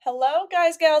Hello,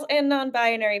 guys, gals, and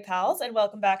non-binary pals, and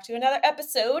welcome back to another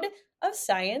episode of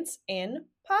Science in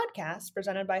Podcast,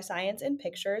 presented by Science in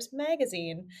Pictures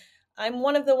magazine. I'm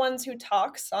one of the ones who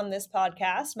talks on this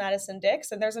podcast, Madison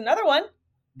Dix, and there's another one.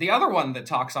 The other one that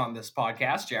talks on this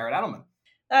podcast, Jared Edelman.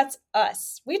 That's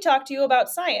us. We talk to you about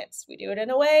science. We do it in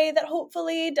a way that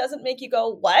hopefully doesn't make you go,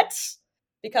 what?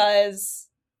 Because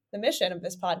the mission of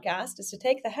this podcast is to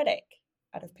take the headache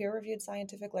out of peer-reviewed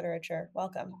scientific literature.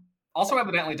 Welcome. Also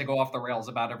evidently to go off the rails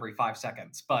about every 5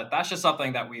 seconds, but that's just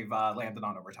something that we've landed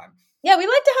on over time. Yeah, we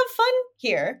like to have fun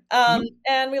here,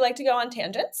 and we like to go on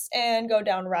tangents and go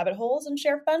down rabbit holes and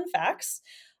share fun facts.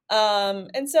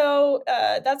 And so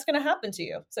that's going to happen to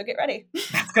you. So get ready.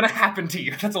 That's going to happen to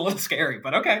you. That's a little scary,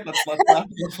 but okay, let's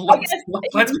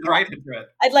get right into it.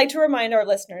 I'd like to remind our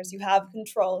listeners, you have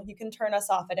control. You can turn us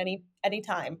off at any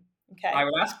time. Okay. I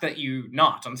would ask that you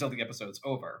not until the episode's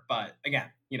over, but again,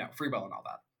 free will and all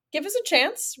that. Give us a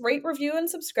chance, rate, review, and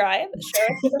subscribe. Share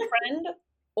us with a friend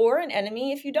or an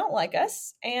enemy if you don't like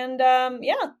us. And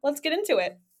let's get into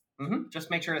it. Mm-hmm. Just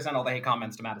make sure to send all the hate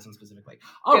comments to Madison specifically.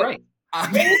 All right.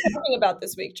 What are you talking about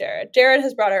this week, Jared? Jared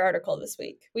has brought our article this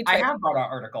week. I have brought our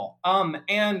article.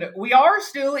 And we are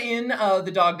still in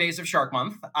the dog days of Shark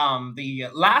Month. The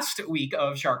last week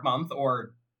of Shark Month,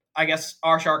 or I guess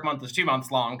our Shark Month is 2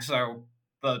 months long, so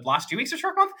the last 2 weeks of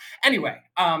Shark Month? Anyway,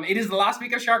 it is the last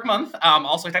week of Shark Month.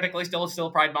 Also, technically, still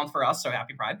Pride Month for us, so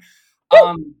happy Pride.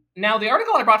 Now, the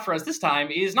article I brought for us this time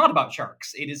is not about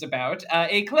sharks. It is about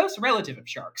a close relative of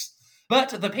sharks.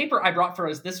 But the paper I brought for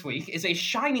us this week is a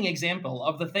shining example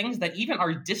of the things that even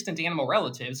our distant animal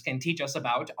relatives can teach us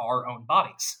about our own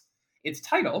bodies. Its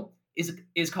title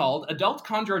is called Adult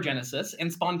Chondrogenesis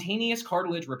and Spontaneous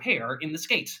Cartilage Repair in the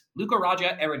Skate,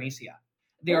 Leucorrhagia erinaceae.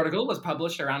 The article was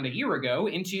published around a year ago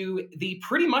into the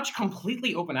pretty much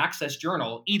completely open access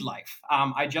journal, eLife.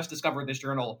 I just discovered this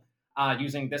journal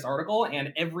using this article,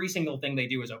 and every single thing they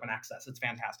do is open access. It's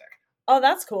fantastic. Oh,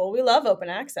 that's cool. We love open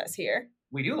access here.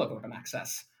 We do love open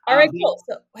access. All right, cool.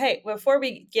 So, hey, before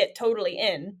we get totally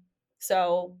in,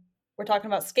 so we're talking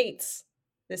about skates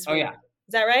this week. Oh, yeah.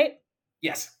 Is that right?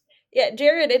 Yes. Yeah,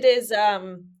 Jared, it is,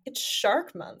 it's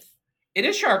Shark Month. It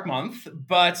is Shark Month,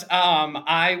 but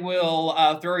I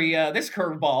will throw you this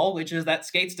curveball, which is that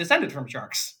skates descended from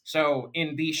sharks. So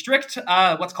in the strict,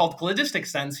 what's called cladistic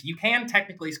sense, you can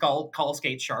technically call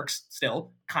skates sharks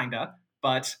still, kinda,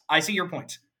 but I see your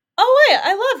point. Oh, wait,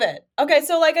 I love it. Okay,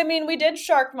 so, we did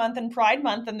Shark Month and Pride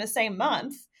Month in the same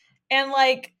month, and,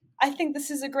 I think this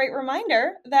is a great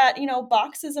reminder that,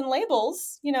 boxes and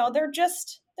labels, they're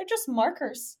just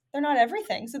markers. They're not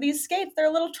everything. So these skates, they're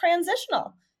a little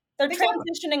transitional. They're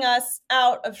transitioning us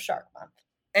out of Shark Month.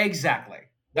 Exactly.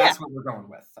 That's what we're going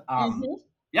with.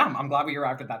 Yeah, I'm glad we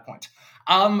arrived at that point.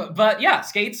 But yeah,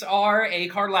 skates are a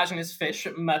cartilaginous fish,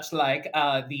 much like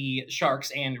the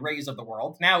sharks and rays of the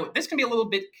world. Now, this can be a little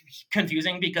bit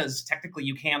confusing because technically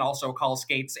you can also call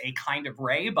skates a kind of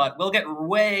ray, but we'll get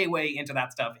way into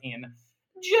that stuff in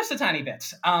just a tiny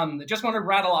bit. Just want to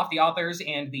rattle off the authors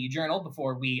and the journal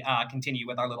before we continue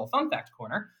with our little fun fact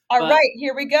corner. All right,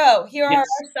 here we go. Here are our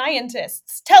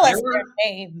scientists. Tell us their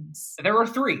names. There are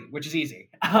 3, which is easy.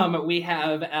 We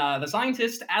have the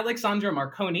scientist Alexandra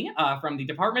Marconi from the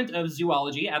Department of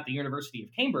Zoology at the University of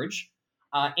Cambridge,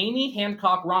 Amy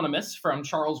Hancock-Ronimus from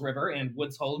Charles River and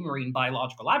Woods Hole Marine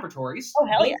Biological Laboratories. Oh,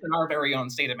 hell yeah. In our very own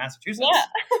state of Massachusetts.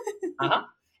 Yeah.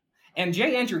 And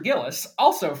J. Andrew Gillis,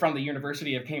 also from the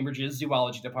University of Cambridge's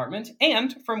Zoology Department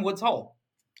and from Woods Hole.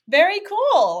 Very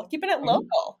cool. Keeping it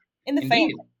local in the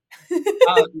family.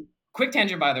 Quick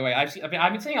tangent, by the way. I've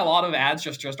been seeing a lot of ads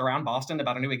just around Boston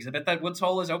about a new exhibit that Woods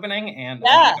Hole is opening, and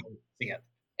I'm going to see it.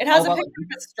 It has a picture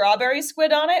of a strawberry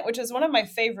squid on it, which is one of my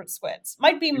favorite squids.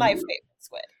 Might be my favorite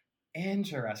squid.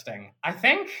 Interesting. I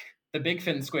think the big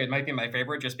fin squid might be my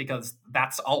favorite just because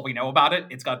that's all we know about it.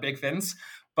 It's got big fins.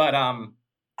 But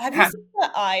have you seen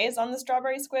the eyes on the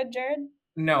strawberry squid, Jared?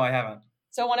 No, I haven't.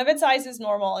 So one of its eyes is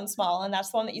normal and small, and that's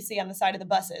the one that you see on the side of the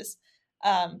buses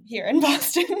here in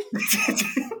Boston.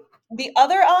 The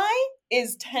other eye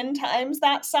is 10 times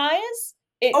that size.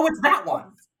 It's that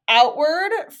one.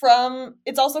 Outward from,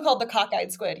 it's also called the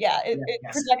cockeyed squid. Yeah, it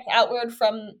projects outward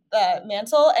from the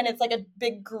mantle, and it's like a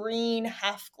big green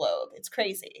half globe. It's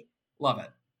crazy. Love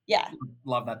it. Yeah.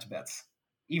 Love that to bits.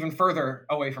 Even further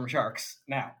away from sharks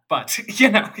now, but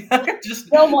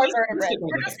just no more vertebrates.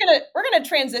 We're gonna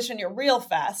transition you real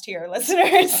fast here,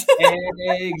 listeners.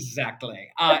 Exactly.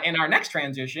 And our next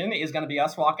transition is going to be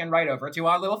us walking right over to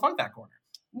our little fun fact corner.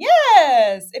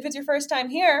 Yes! If it's your first time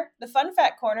here, the Fun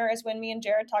Fact Corner is when me and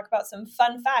Jared talk about some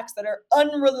fun facts that are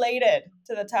unrelated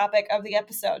to the topic of the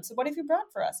episode. So what have you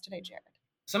brought for us today, Jared?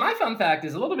 So my fun fact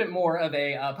is a little bit more of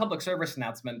a public service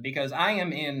announcement because I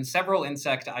am in several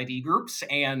insect ID groups,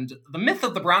 and the myth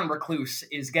of the brown recluse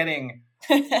is getting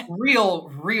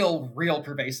real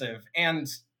pervasive. And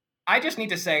I just need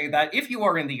to say that if you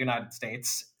are in the United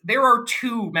States, there are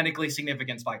two medically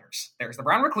significant spiders. There's the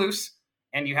brown recluse,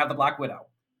 and you have the black widow.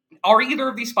 Are either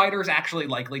of these spiders actually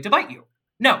likely to bite you?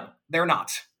 No, they're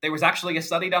not. There was actually a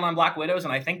study done on black widows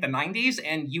in, I think, the 90s,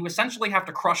 and you essentially have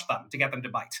to crush them to get them to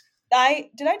bite.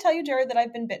 Did I tell you, Jared, that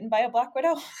I've been bitten by a black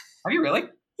widow? Have you really?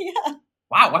 Yeah.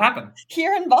 Wow, what happened?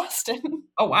 Here in Boston.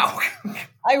 Oh, wow.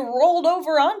 I rolled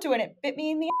over onto it and it bit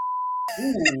me in the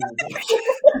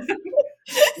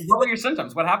What were your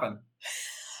symptoms? What happened?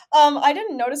 I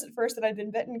didn't notice at first that I'd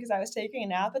been bitten because I was taking a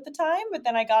nap at the time, but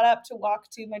then I got up to walk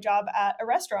to my job at a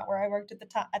restaurant where I worked at the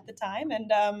time,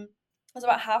 and I was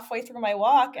about halfway through my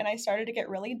walk, and I started to get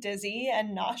really dizzy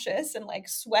and nauseous and like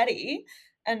sweaty,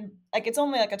 and like it's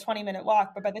only like a 20-minute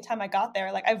walk, but by the time I got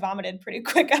there, like I vomited pretty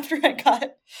quick after I got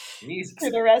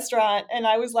to the restaurant, and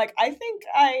I was like, I think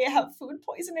I have food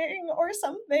poisoning or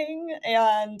something,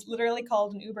 and literally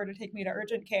called an Uber to take me to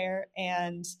urgent care,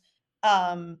 and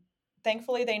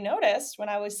thankfully they noticed when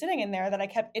I was sitting in there that I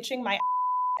kept itching my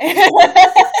they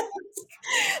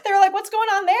were like, what's going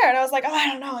on there? And I was like, oh, I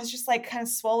don't know, it's just like kind of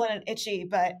swollen and itchy,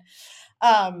 but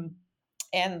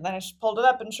and then I just pulled it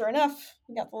up, and sure enough,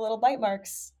 you got the little bite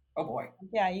marks. Oh boy.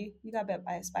 Yeah, you got bit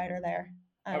by a spider there.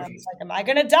 And I was like, am I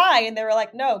gonna die? And they were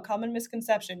like, no, common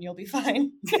misconception, you'll be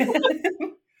fine.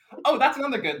 Oh, that's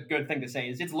another good thing to say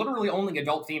is it's literally only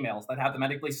adult females that have the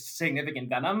medically significant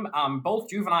venom. Both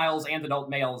juveniles and adult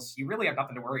males, you really have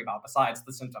nothing to worry about besides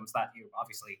the symptoms that you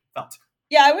obviously felt.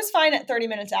 Yeah, I was fine at 30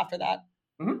 minutes after that.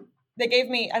 Mm-hmm. They gave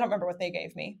me, I don't remember what they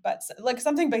gave me, but like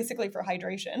something basically for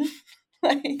hydration.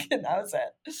 Like, and that was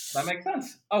it. That makes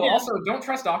sense. Oh, yeah. Also, don't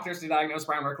trust doctors to diagnose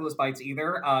brown recluse bites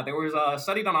either. There was a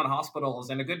study done on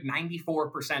hospitals, and a good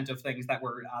 94% of things that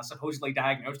were supposedly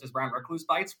diagnosed as brown recluse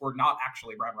bites were not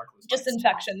actually brown recluse bites. Just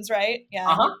infections, right? Yeah.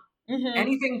 Uh-huh. Mm-hmm.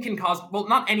 Anything can cause, well,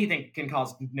 not anything can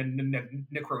cause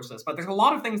necrosis, but there's a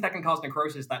lot of things that can cause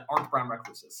necrosis that aren't brown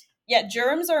recluses. Yeah,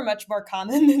 germs are much more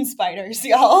common than spiders,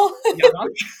 y'all.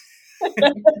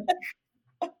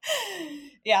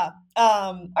 Yeah.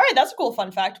 All right, that's a cool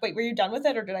fun fact. Wait, were you done with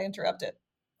it, or did I interrupt it?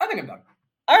 I think I'm done.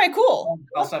 All right, cool.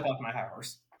 I'll step off my high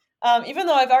horse. Even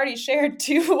though I've already shared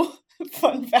 2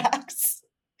 fun facts,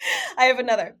 I have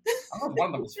another. I don't know, one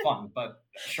of them was fun, but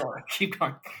sure, keep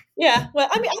going. Yeah, well,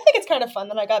 I mean, I think it's kind of fun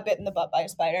that I got bit in the butt by a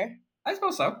spider. I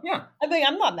suppose so, yeah. I mean,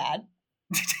 I'm not mad.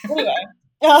 Anyway.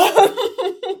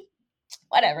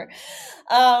 Whatever.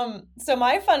 So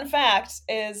my fun fact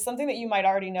is something that you might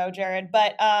already know, Jared,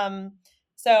 but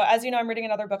so as you know, I'm reading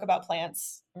another book about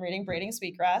plants. I'm reading Braiding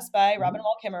Sweetgrass by Robin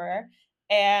Wall Kimmerer,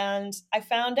 and I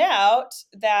found out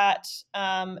that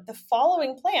the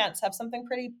following plants have something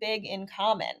pretty big in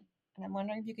common, and I'm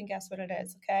wondering if you can guess what it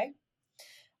is, okay?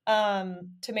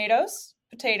 Tomatoes,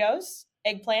 potatoes,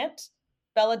 eggplant,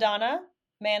 belladonna,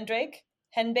 mandrake,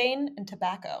 henbane, and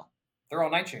tobacco. They're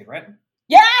all nightshade, right?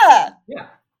 Yeah! Yeah.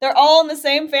 They're all in the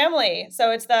same family.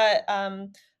 So it's the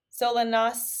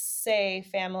Solanaceae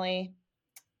family.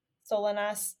 My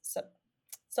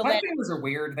families are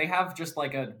weird. They have just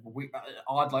like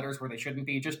odd letters where they shouldn't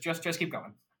be. Just keep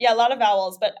going. Yeah, a lot of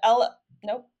vowels, but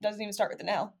nope, doesn't even start with an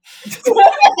L.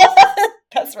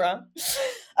 That's wrong.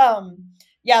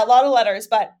 Yeah, a lot of letters,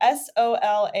 but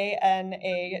Solanaceae.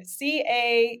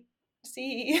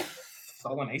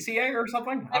 Solanaceae or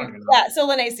something? I don't even know. Yeah,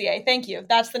 Solanaceae. Thank you.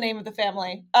 That's the name of the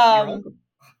family.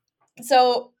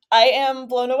 So I am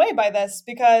blown away by this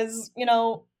because, you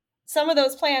know, some of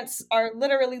those plants are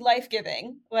literally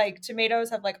life-giving. Like tomatoes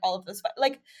have like all of those,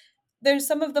 like there's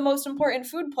some of the most important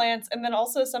food plants, and then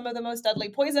also some of the most deadly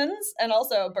poisons, and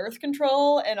also birth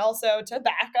control, and also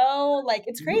tobacco. Like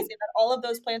it's crazy that all of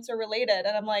those plants are related.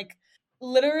 And I'm like,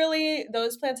 literally,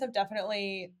 those plants have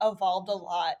definitely evolved a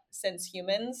lot since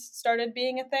humans started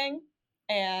being a thing.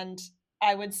 And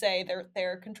I would say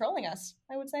they're controlling us.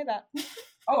 I would say that.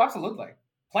 Oh, absolutely.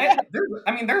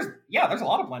 There's a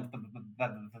lot of plants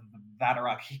that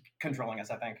are controlling us,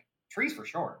 I think. Trees for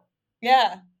sure.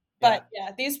 Yeah. But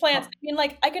yeah, these plants, I mean,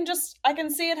 like, I can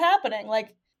see it happening.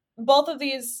 Like, both of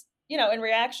these, you know, in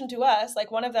reaction to us,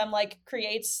 like, one of them, like,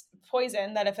 creates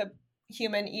poison that if a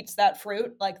human eats that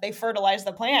fruit, like, they fertilize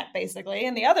the plant, basically.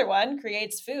 And the other one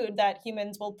creates food that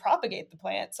humans will propagate the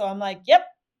plant. So I'm like, yep,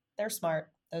 they're smart,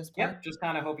 those plants. Yep, just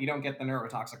kind of hope you don't get the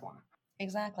neurotoxic one.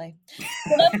 Exactly.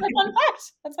 So that's my fun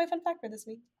fact. That's my fun fact for this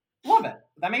week. Love it.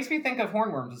 That makes me think of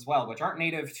hornworms as well, which aren't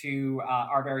native to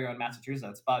our very own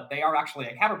Massachusetts, but they are actually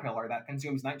a caterpillar that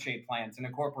consumes nightshade plants and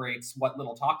incorporates what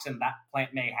little toxin that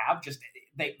plant may have. Just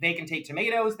they can take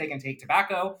tomatoes, they can take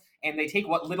tobacco, and they take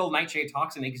what little nightshade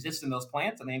toxin exists in those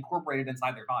plants and they incorporate it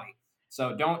inside their body.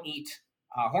 So don't eat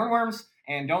hornworms,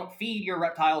 and don't feed your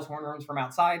reptiles hornworms from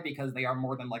outside because they are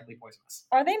more than likely poisonous.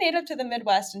 Are they native to the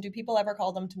Midwest, and do people ever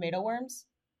call them tomato worms?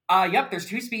 Yep, there's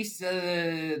two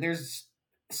species.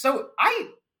 So I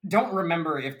don't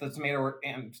remember if the tomato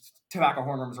and tobacco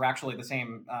hornworms are actually the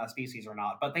same species or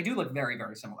not, but they do look very,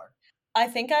 very similar. I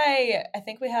think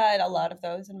we had a lot of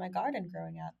those in my garden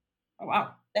growing up. Oh,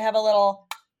 wow. They have a little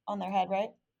on their head,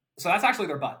 right? So that's actually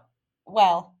their butt.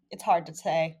 Well, it's hard to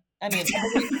say. I mean,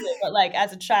 but like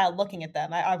as a child looking at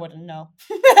them, I wouldn't know.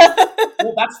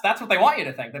 Well, that's what they want you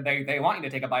to think, that they want you to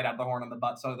take a bite out of the horn on the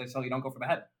butt so you don't go for the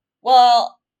head.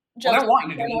 Well, Well, they're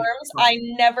wanting to do worms, I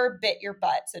never bit your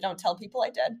butt, so don't tell people I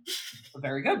did.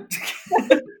 Very good.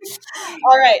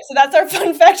 All right, so that's our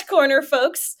fun fact corner,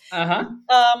 folks. Uh-huh.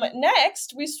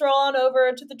 Next, we stroll on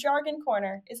over to the jargon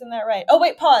corner. Isn't that right? Oh,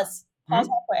 wait, pause. Pause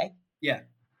halfway. Yeah.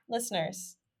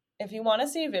 Listeners, if you want to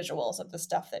see visuals of the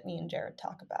stuff that me and Jared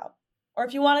talk about, or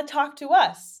if you want to talk to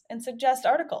us and suggest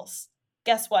articles,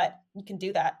 guess what? You can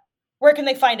do that. Where can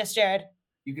they find us, Jared?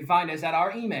 You can find us at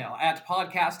our email at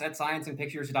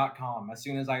podcast@scienceandpictures.com as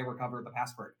soon as I recover the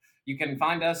password. You can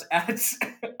find us at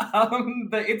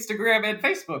the Instagram and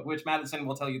Facebook, which Madison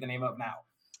will tell you the name of now.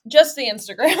 Just the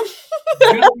Instagram.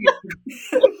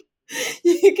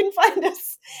 You can find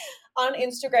us on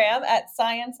Instagram at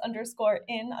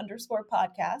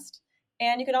science_in_podcast.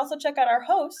 And you can also check out our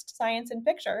host, Science in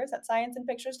Pictures, at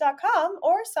scienceandpictures.com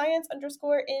or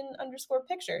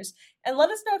science_in_pictures. And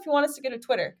let us know if you want us to get a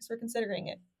Twitter, because we're considering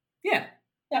it. Yeah,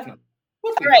 definitely.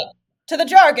 All right, to the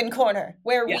jargon corner,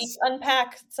 where Yes. we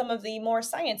unpack some of the more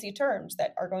sciencey terms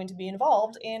that are going to be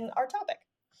involved in our topic.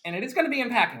 And it is going to be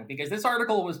unpacking, because this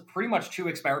article was pretty much two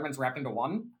experiments wrapped into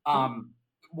one.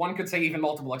 One could say even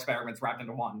multiple experiments wrapped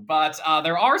into one. But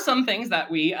there are some things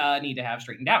that we need to have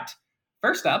straightened out.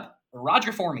 First up,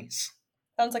 Rajiformes.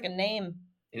 Sounds like a name.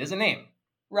 It is a name.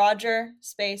 Roger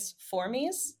space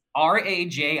Formies?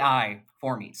 R-A-J-I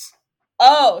Formes.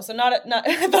 Oh, so not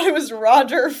I thought it was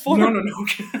Roger Formies. No.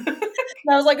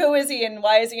 And I was like, who is he and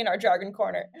why is he in our jargon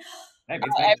corner? I have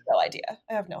no idea.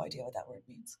 I have no idea what that word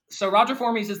means. So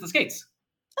Rajiformes is the skates.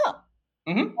 Oh.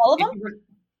 Mm-hmm. All of them?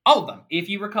 All of them. If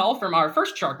you recall from our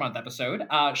first Shark Month episode,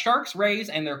 sharks, rays,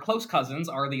 and their close cousins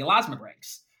are the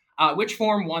elasmobranchs, which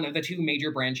form one of the two major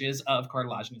branches of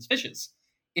cartilaginous fishes.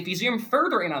 If you zoom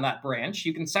further in on that branch,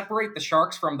 you can separate the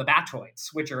sharks from the batoids,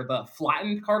 which are the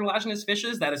flattened cartilaginous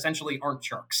fishes that essentially aren't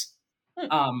sharks.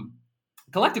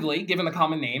 Collectively, given the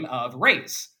common name of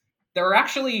rays.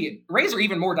 Rays are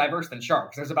even more diverse than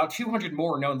sharks. There's about 200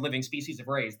 more known living species of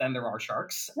rays than there are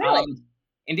sharks. Really?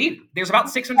 Indeed. There's about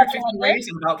 650 rays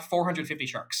and about 450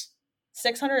 sharks.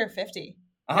 650?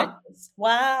 Uh-huh.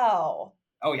 Wow.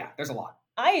 Oh, yeah. There's a lot.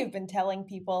 I have been telling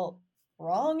people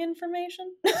wrong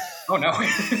information. Oh, no.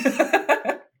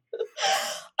 I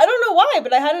don't know why,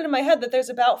 but I had it in my head that there's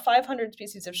about 500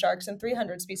 species of sharks and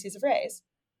 300 species of rays.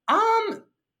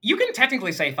 You can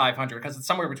technically say 500 because it's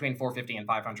somewhere between 450 and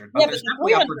 500. But yeah, there's but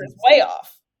definitely 300 is way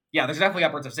off. Yeah, there's definitely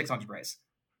upwards of 600 rays.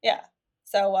 Yeah.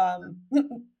 So,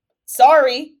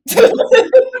 sorry.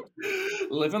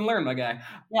 Live and learn, my guy.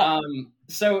 Yeah.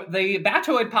 So the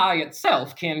batoid pie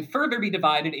itself can further be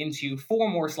divided into four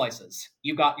more slices.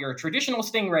 You've got your traditional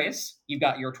stingrays, you've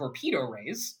got your torpedo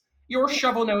rays, your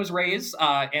shovel-nose rays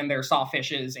and their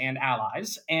sawfishes and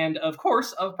allies, and of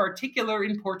course, of particular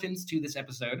importance to this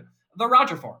episode, the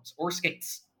Rajiformes, or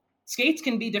skates. Skates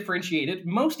can be differentiated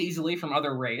most easily from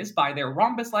other rays by their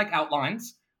rhombus-like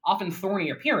outlines, often thorny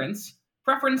appearance,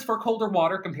 preference for colder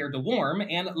water compared to warm,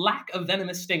 and lack of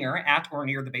venomous stinger at or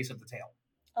near the base of the tail.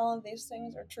 All of these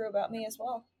things are true about me as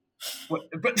well.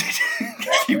 But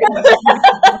you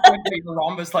the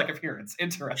rhombus-like appearance.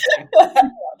 Interesting.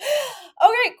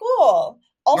 Okay, cool.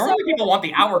 Also, normally people want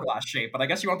the hourglass shape, but I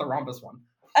guess you want the rhombus one.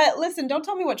 Listen, don't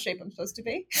tell me what shape I'm supposed to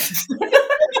be.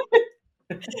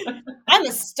 I'm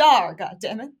a star,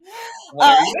 goddammit.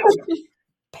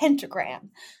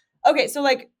 Pentagram. Okay, so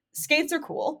like skates are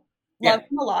cool. Love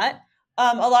them a lot.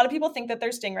 A lot of people think that they're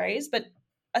stingrays, but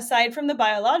aside from the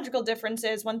biological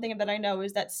differences, one thing that I know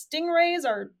is that stingrays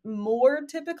are more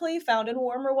typically found in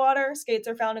warmer water. Skates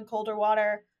are found in colder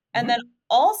water. And then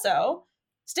also,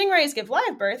 stingrays give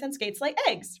live birth and skates lay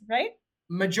eggs, right?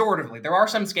 Majoritively. There are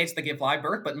some skates that give live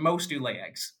birth, but most do lay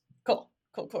eggs. Cool.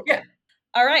 Yeah.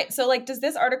 All right. So like, does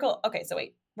this article... Okay, so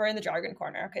wait. We're in the jargon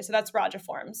corner. Okay, so that's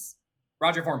Rajiformes.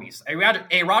 Rogerformes. A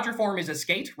Rogerform is a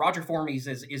skate. Rogerformes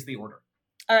is the order.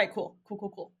 All right, cool.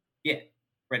 Cool. Yeah.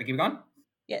 Ready to keep going?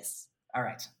 Yes. All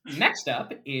right. Next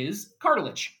up is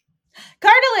cartilage.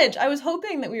 Cartilage! I was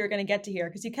hoping that we were going to get to here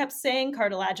because you kept saying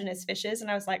cartilaginous fishes,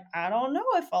 and I was like, I don't know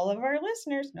if all of our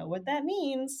listeners know what that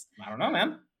means. I don't know,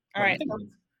 man. All right.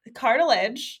 So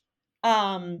cartilage,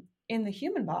 in the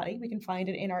human body, we can find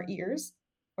it in our ears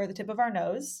or the tip of our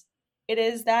nose. It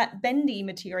is that bendy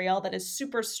material that is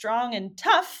super strong and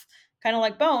tough, kind of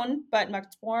like bone, but much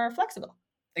more flexible.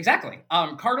 Exactly.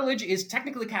 Cartilage is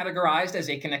technically categorized as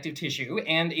a connective tissue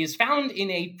and is found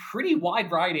in a pretty wide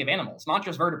variety of animals, not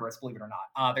just vertebrates, believe it or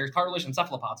not. There's cartilage in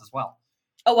cephalopods as well.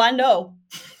 Oh, I know.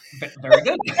 Very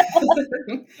good.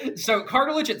 So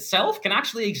cartilage itself can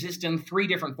actually exist in 3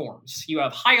 different forms. You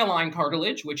have hyaline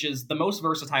cartilage, which is the most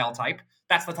versatile type.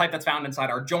 That's the type that's found inside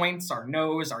our joints, our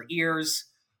nose, our ears.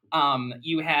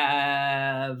 You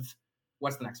have,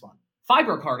 what's the next one?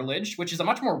 Fibrocartilage, which is a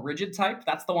much more rigid type.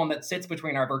 That's the one that sits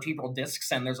between our vertebral discs,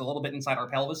 and there's a little bit inside our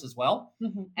pelvis as well.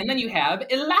 Mm-hmm. And then you have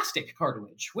elastic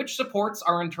cartilage, which supports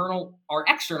our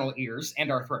external ears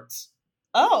and our throats.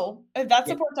 Oh, if that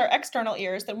supports our external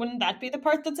ears, then wouldn't that be the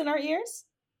part that's in our ears?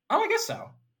 Oh, I guess so.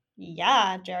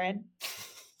 Yeah, Jared.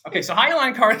 Okay, so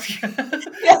hyaline cartilage.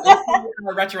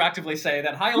 Retroactively say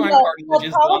that hyaline cartilage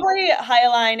is probably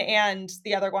hyaline and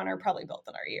the other one are probably both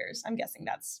in our ears. I'm guessing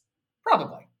that's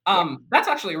probably. That's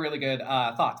actually a really good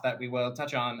thought that we will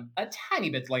touch on a tiny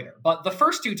bit later. But the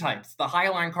first 2 types, the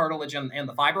hyaline cartilage and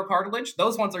the fibrocartilage,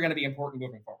 those ones are going to be important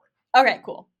moving forward. Okay,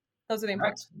 cool. Those are the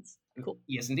important ones. Cool.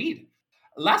 Yes, indeed.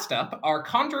 Last up are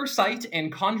chondrocyte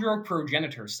and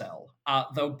chondroprogenitor cell,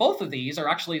 though both of these are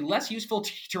actually less useful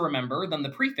to remember than the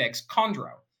prefix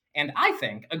chondro. And I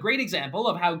think a great example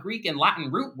of how Greek and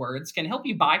Latin root words can help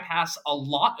you bypass a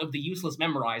lot of the useless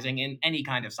memorizing in any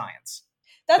kind of science.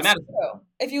 That's true.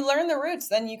 If you learn the roots,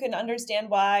 then you can understand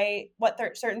what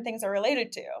certain things are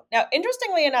related to. Now,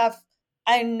 interestingly enough,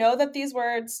 I know that these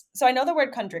words, so I know the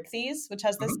word chondrichthyes, which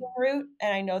has the same root,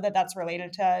 and I know that that's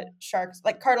related to sharks,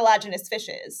 like cartilaginous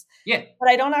fishes. Yeah. But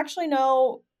I don't actually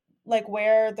know, like,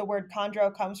 where the word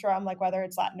chondro comes from, like whether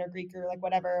it's Latin or Greek or like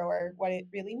whatever, or what it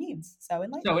really means. So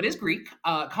it is Greek.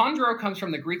 Chondro comes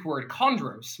from the Greek word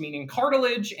chondros, meaning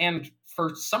cartilage, and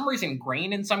for some reason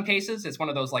grain in some cases. It's one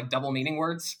of those like double meaning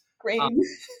words. Grain.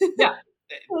 Yeah,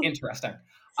 interesting.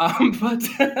 But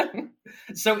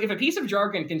so if a piece of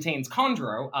jargon contains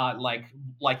chondro, like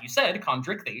you said,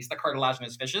 chondrichthyes, the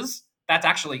cartilaginous fishes, that's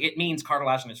actually, it means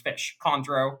cartilaginous fish.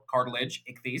 Chondro, cartilage,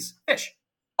 ichthyes, fish.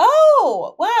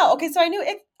 Oh, wow. Okay, so I knew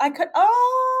I could.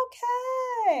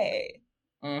 Okay.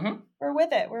 Mm-hmm. We're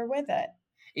with it.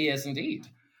 Yes, indeed.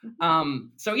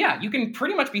 So yeah, you can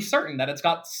pretty much be certain that it's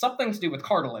got something to do with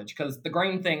cartilage, because the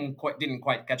grain thing didn't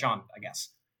quite catch on, I guess.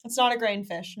 It's not a grain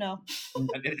fish, no.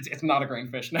 It's not a grain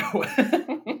fish, no.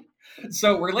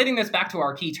 So relating this back to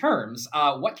our key terms,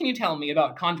 what can you tell me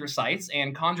about chondrocytes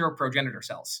and chondroprogenitor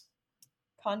cells?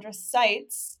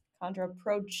 Chondrocytes,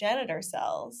 chondroprogenitor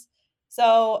cells.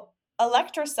 So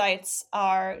electrocytes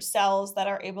are cells that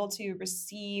are able to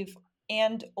receive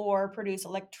and or produce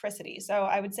electricity. So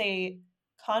I would say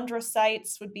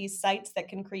chondrocytes would be sites that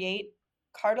can create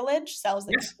cartilage, cells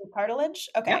that can create cartilage.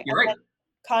 Okay. Yeah, you're right.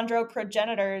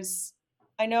 Chondroprogenitors,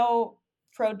 I know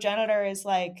progenitor is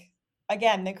like,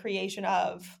 again, the creation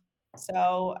of.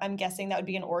 So I'm guessing that would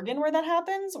be an organ where that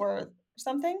happens or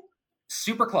something.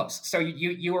 Super close. So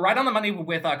you were right on the money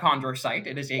with a chondrocyte.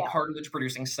 It is a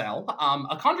cartilage-producing cell.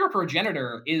 A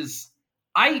chondroprogenitor is,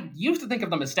 I used to think of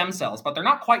them as stem cells, but they're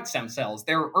not quite stem cells.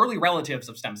 They're early relatives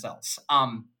of stem cells.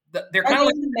 They're kind of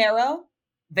like the marrow.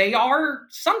 They are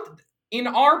in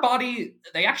our body.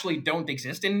 They actually don't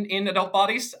exist in adult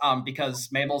bodies because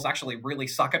mammals actually really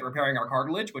suck at repairing our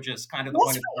cartilage, which is kind of the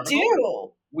point of the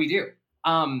article. We do.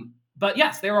 But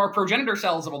yes, there are progenitor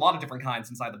cells of a lot of different kinds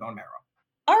inside the bone marrow.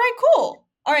 All right, cool.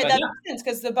 All right, that makes sense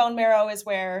because the bone marrow is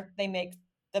where they make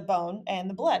the bone and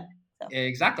the blood. So.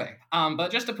 Exactly. But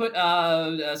just to put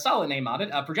a solid name on it,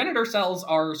 progenitor cells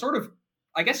are sort of,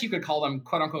 I guess you could call them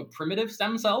quote unquote primitive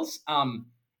stem cells,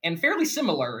 and fairly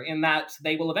similar in that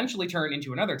they will eventually turn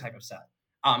into another type of cell.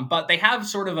 But they have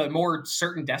sort of a more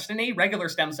certain destiny. Regular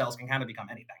stem cells can kind of become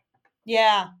anything.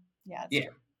 Yeah. Yeah.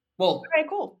 Well, very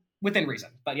cool. Within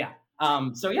reason, but yeah.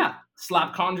 So yeah,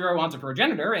 slap chondro onto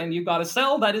progenitor, and you've got a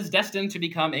cell that is destined to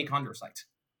become a chondrocyte.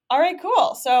 All right,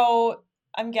 cool. So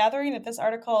I'm gathering that this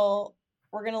article,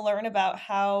 we're going to learn about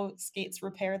how skates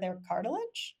repair their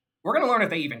cartilage. We're going to learn if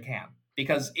they even can,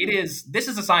 because this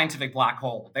is a scientific black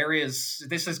hole. This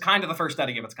is kind of the first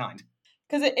study of its kind.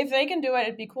 Because if they can do it,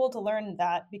 it'd be cool to learn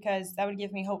that, because that would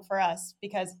give me hope for us.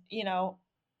 Because,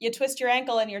 you twist your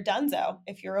ankle and you're donezo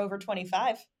if you're over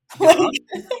 25. Yeah.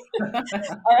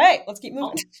 All right, let's keep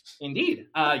moving. Indeed.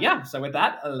 Yeah, so with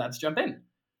that, let's jump in.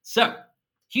 So,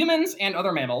 humans and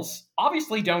other mammals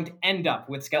obviously don't end up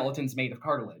with skeletons made of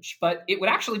cartilage, but it would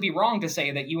actually be wrong to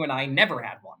say that you and I never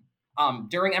had one.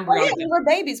 During embryonic... Oh, yeah, when we're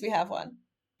babies, we have one.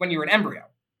 When you were an embryo.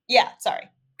 Yeah, sorry.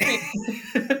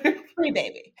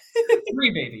 Pre-baby.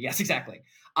 Pre-baby, yes, exactly.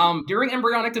 During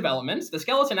embryonic development, the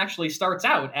skeleton actually starts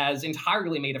out as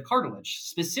entirely made of cartilage,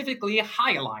 specifically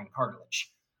hyaline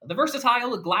cartilage. The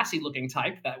versatile, glassy-looking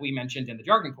type that we mentioned in the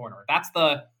jargon corner.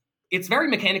 It's very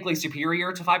mechanically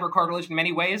superior to fiber cartilage in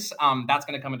many ways. That's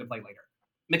going to come into play later.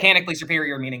 Mechanically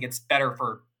superior meaning it's better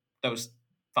for those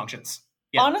functions.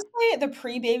 Yeah. Honestly, the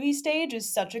pre-baby stage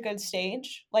is such a good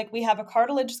stage. Like, we have a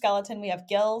cartilage skeleton, we have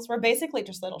gills. We're basically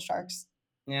just little sharks.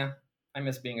 Yeah, I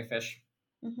miss being a fish.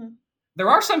 Mm-hmm. There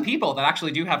are some people that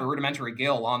actually do have a rudimentary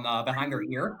gill on behind their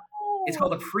ear. It's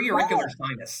called a preauricular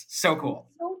sinus. So cool.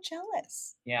 I'm so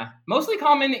jealous. Yeah, mostly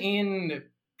common in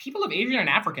people of Asian and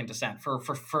African descent for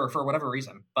whatever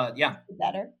reason. But yeah,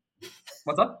 better.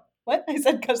 What's up? What? I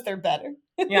said because they're better.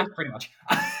 Yeah, pretty much.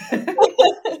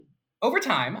 Over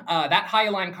time, that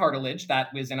hyaline cartilage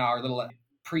that was in our little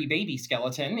pre-baby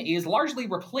skeleton is largely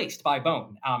replaced by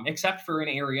bone, except for in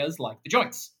areas like the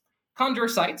joints.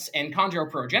 Chondrocytes and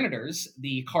chondroprogenitors,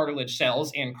 the cartilage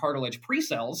cells and cartilage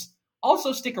precells,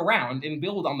 also stick around and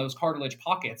build on those cartilage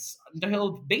pockets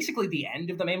until basically the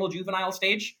end of the mammal juvenile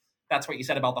stage. That's what you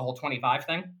said about the whole 25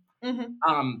 thing.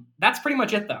 Mm-hmm. That's pretty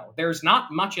much it, though. There's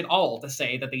not much at all to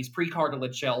say that these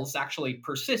pre-cartilage cells actually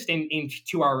persist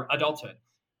into our adulthood.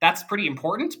 That's pretty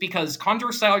important because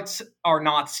chondrocytes are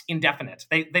not indefinite.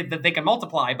 They can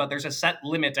multiply, but there's a set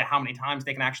limit to how many times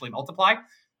they can actually multiply.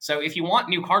 So if you want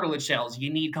new cartilage cells,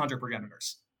 you need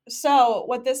chondroprogenitors. So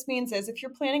what this means is if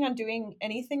you're planning on doing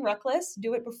anything reckless,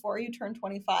 do it before you turn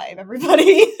 25,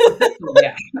 everybody.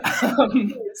 Yeah.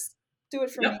 Do it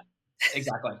for me.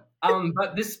 Exactly.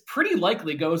 But this pretty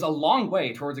likely goes a long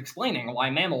way towards explaining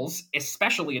why mammals,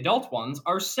 especially adult ones,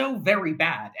 are so very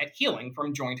bad at healing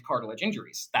from joint cartilage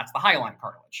injuries. That's the hyaline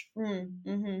cartilage.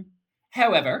 Mm-hmm.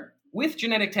 However, with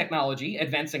genetic technology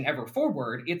advancing ever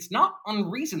forward, it's not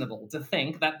unreasonable to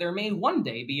think that there may one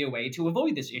day be a way to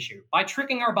avoid this issue by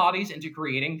tricking our bodies into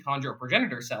creating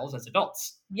chondroprogenitor cells as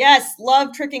adults. Yes,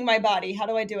 love tricking my body. How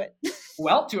do I do it?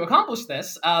 Well, to accomplish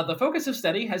this, the focus of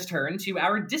study has turned to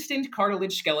our distant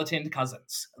cartilage skeleton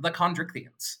cousins, the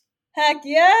chondrichthyans. Heck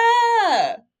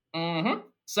yeah! Mm-hmm.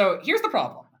 So here's the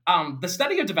problem. The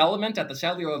study of development at the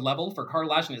cellular level for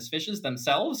cartilaginous fishes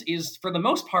themselves is, for the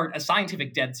most part, a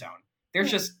scientific dead zone.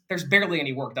 There's barely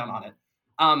any work done on it.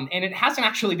 And it hasn't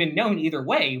actually been known either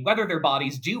way whether their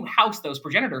bodies do house those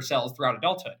progenitor cells throughout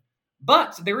adulthood.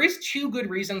 But there is two good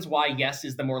reasons why yes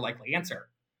is the more likely answer.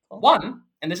 One,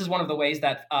 and this is one of the ways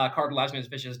that cartilaginous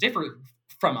fishes differ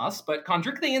from us, but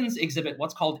chondrichthyans exhibit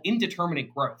what's called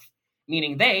indeterminate growth,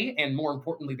 meaning they, and more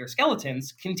importantly their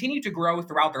skeletons, continue to grow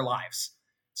throughout their lives.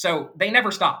 So they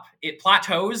never stop. It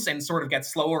plateaus and sort of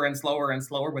gets slower and slower and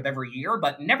slower with every year,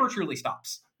 but never truly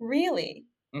stops. Really?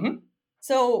 Mm-hmm.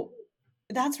 So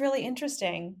that's really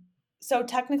interesting. So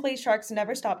technically sharks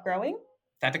never stop growing?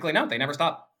 Technically, no, they never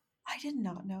stop. I did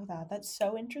not know that. That's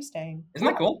so interesting. Isn't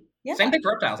that cool? Yeah. Same thing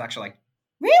for reptiles, actually.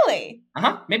 Really?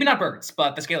 Uh-huh. Maybe not birds,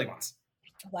 but the scaly ones.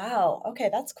 Wow. Okay,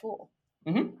 that's cool.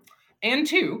 Mm-hmm. And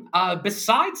two,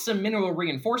 besides some mineral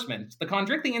reinforcement, the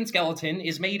chondrichthyan skeleton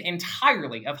is made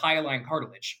entirely of hyaline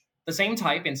cartilage, the same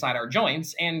type inside our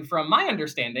joints, and from my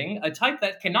understanding, a type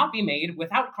that cannot be made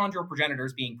without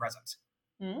chondroprogenitors being present.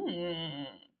 Mm.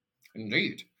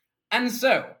 Indeed. And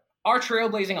so, our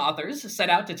trailblazing authors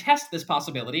set out to test this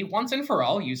possibility once and for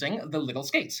all using the little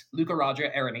skate,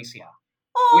 Leucorodra arenacea.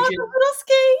 Oh, the little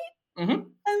skate! Mm-hmm.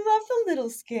 I love the little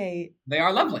skate. They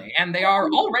are lovely, and they are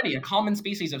already a common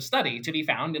species of study to be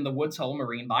found in the Woods Hole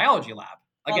Marine Biology Lab.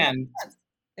 Again,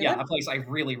 a place I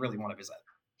really, really want to visit.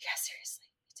 Yeah, seriously.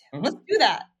 Me too. Mm-hmm. Let's do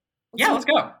that. Let's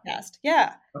go.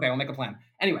 Yeah. Okay, we'll make a plan.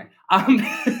 Anyway,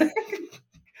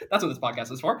 that's what this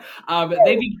podcast is for.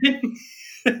 They begin...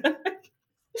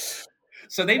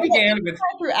 So they began with...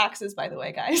 through axes, by the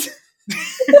way, guys.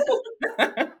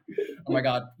 Oh my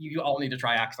god, you all need to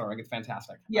try Axe Throwing. It's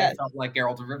fantastic. Yes. I felt like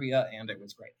Geralt of Rivia, and it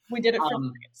was great. We did it for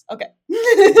Okay.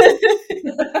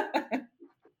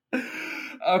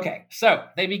 Okay, so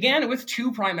they began with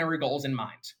two primary goals in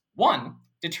mind. One,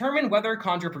 determine whether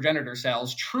chondroprogenitor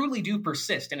cells truly do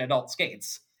persist in adult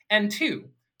skates. And two,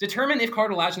 determine if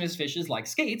cartilaginous fishes like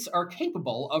skates are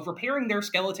capable of repairing their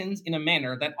skeletons in a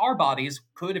manner that our bodies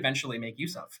could eventually make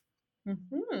use of.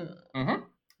 Mm-hmm. Mm-hmm.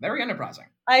 Very enterprising.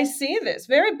 I see this.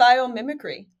 Very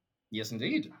biomimicry. Yes,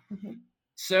 indeed. Mm-hmm.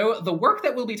 So the work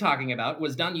that we'll be talking about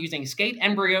was done using skate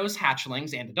embryos,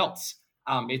 hatchlings, and adults.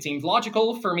 It seemed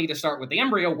logical for me to start with the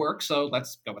embryo work, so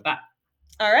let's go with that.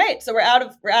 All right, so we're out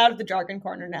of the jargon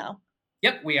corner now.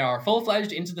 Yep, we are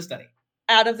full-fledged into the study.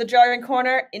 Out of the jargon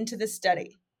corner, into the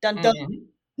study. Dun dun.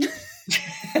 Sorry,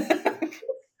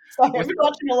 I'm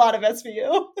watching a lot of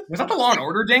SVU. Was that the Law and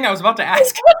Order ding? I was about to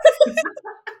ask.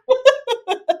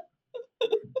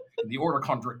 The order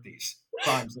contradict these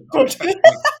crimes.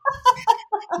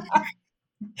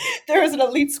 There is an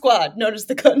elite squad known as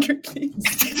the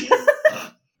Contradicts.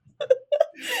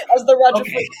 As the Roger.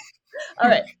 Okay. All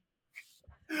right.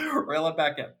 Rail it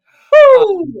back in.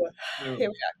 Here we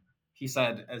go. He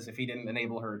said, as if he didn't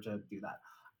enable her to do that.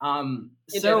 To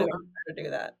do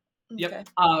that. Yep. Okay.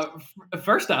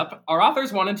 First up, our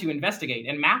authors wanted to investigate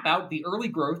and map out the early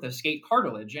growth of skate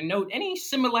cartilage and note any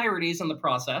similarities in the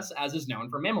process as is known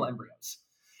for mammal embryos.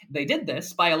 They did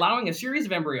this by allowing a series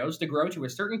of embryos to grow to a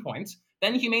certain point,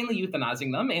 then humanely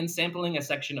euthanizing them and sampling a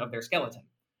section of their skeleton.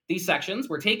 These sections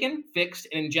were taken, fixed,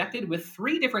 and injected with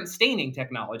 3 different staining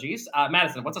technologies.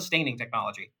 Madison, what's a staining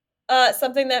technology?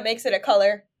 Something that makes it a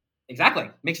color. Exactly.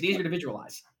 Makes it easier to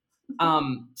visualize.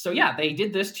 So yeah, they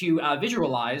did this to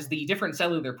visualize the different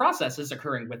cellular processes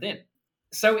occurring within.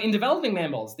 So in developing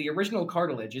mammals, the original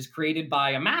cartilage is created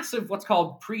by a mass of what's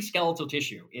called pre-skeletal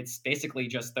tissue. It's basically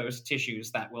just those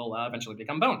tissues that will eventually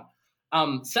become bone.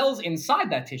 Cells inside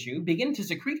that tissue begin to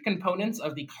secrete components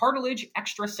of the cartilage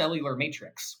extracellular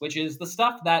matrix, which is the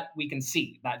stuff that we can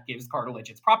see that gives cartilage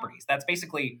its properties. That's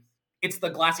basically, it's the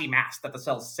glassy mass that the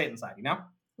cells sit inside, you know?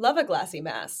 Love a glassy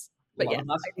mass. But yeah,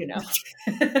 you know.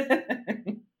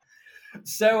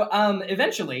 So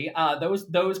eventually, those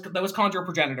chondral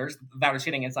progenitors that are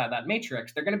sitting inside that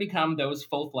matrix, they're going to become those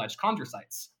full-fledged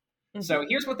chondrocytes. Mm-hmm. So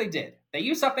here's what they did. They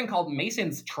used something called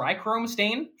Mason's trichrome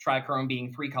stain, trichrome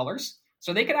being 3 colors.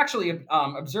 So they could actually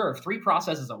observe 3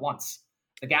 processes at once: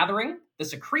 the gathering, the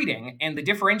secreting, and the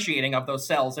differentiating of those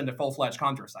cells into full-fledged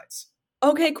chondrocytes.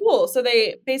 Okay, cool. So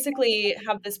they basically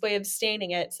have this way of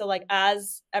staining it. So like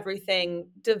as everything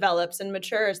develops and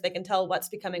matures, they can tell what's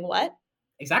becoming what?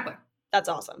 Exactly. That's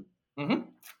awesome. Mm-hmm.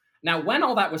 Now, when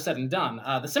all that was said and done,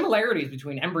 the similarities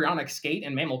between embryonic skate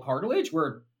and mammal cartilage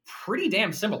were pretty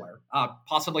damn similar.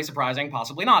 Possibly surprising,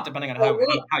 possibly not, depending on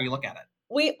how you look at it.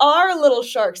 We are little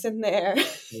sharks in there.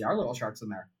 We are little sharks in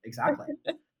there. Exactly.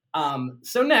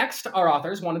 So next, our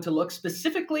authors wanted to look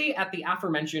specifically at the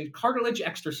aforementioned cartilage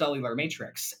extracellular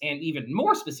matrix, and even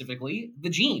more specifically, the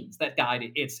genes that guide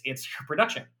its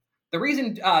production. The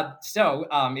reason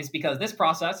is because this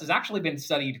process has actually been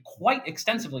studied quite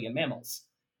extensively in mammals.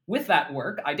 With that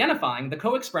work, identifying the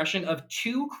co-expression of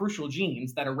 2 crucial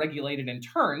genes that are regulated in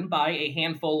turn by a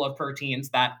handful of proteins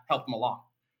that help them along.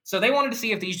 So they wanted to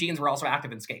see if these genes were also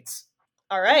active in skates.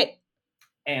 All right.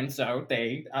 And so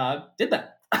they did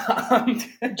that.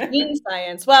 Gene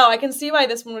science. Wow, I can see why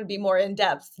this one would be more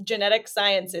in-depth. Genetic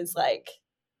science is like,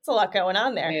 it's a lot going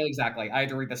on there. Yeah, exactly. I had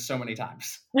to read this so many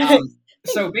times.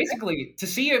 So basically, to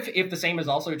see if the same is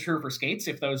also true for skates,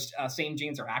 if those same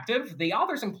genes are active, the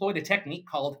authors employed a technique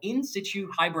called in situ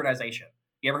hybridization.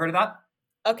 You ever heard of that?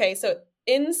 Okay, so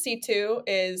in situ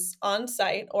is on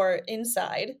site or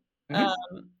inside.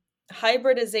 Mm-hmm.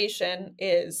 Hybridization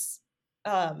is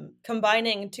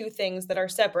combining 2 things that are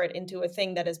separate into a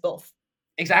thing that is both.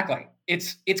 Exactly.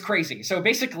 It's crazy. So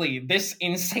basically, this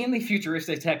insanely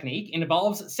futuristic technique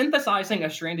involves synthesizing a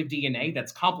strand of DNA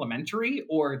that's complementary,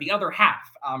 or the other half.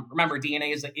 Remember,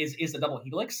 DNA is a double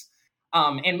helix,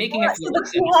 and making it. So the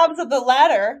 2 halves of the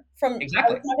ladder from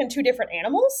exactly. Are we talking 2 different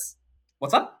animals?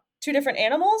 What's up? 2 different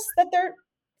animals that they're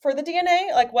for the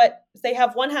DNA. Like what they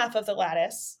have 1 half of the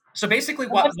lattice. So basically,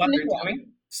 what they're doing.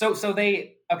 So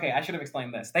they, okay, I should have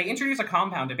explained this. They introduce a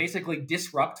compound to basically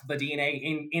disrupt the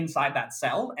DNA inside that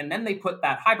cell, and then they put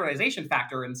that hybridization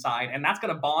factor inside, and that's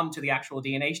going to bond to the actual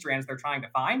DNA strands they're trying to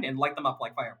find and light them up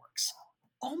like fireworks.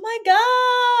 Oh my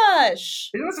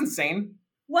gosh! Isn't this insane?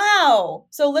 Wow.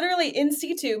 So literally in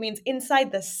situ means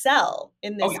inside the cell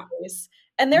in this case.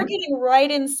 And they're getting right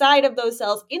inside of those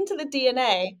cells into the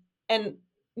DNA and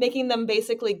making them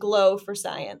basically glow for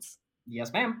science.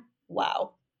 Yes, ma'am.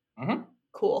 Wow. Mm-hmm.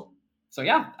 Cool. So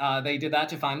yeah, they did that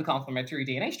to find the complementary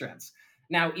DNA strands.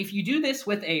 Now, if you do this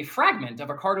with a fragment of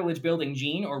a cartilage-building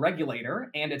gene or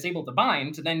regulator, and it's able to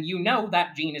bind, then you know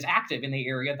that gene is active in the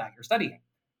area that you're studying.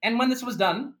 And when this was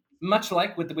done, much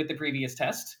like with the previous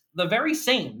test, the very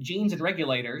same genes and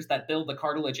regulators that build the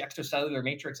cartilage extracellular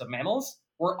matrix of mammals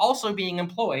were also being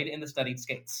employed in the studied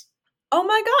skates. Oh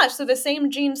my gosh, so the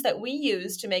same genes that we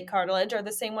use to make cartilage are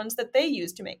the same ones that they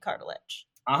use to make cartilage.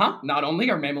 Not only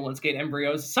are mammal and skate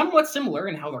embryos somewhat similar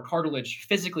in how their cartilage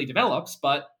physically develops,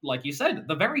 but like you said,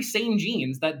 the very same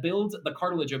genes that build the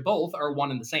cartilage of both are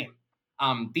one and the same.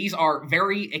 These are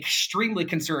very extremely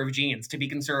conserved genes to be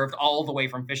conserved all the way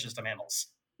from fishes to mammals.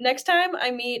 Next time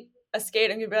I meet a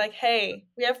skate, I'm gonna be like, hey,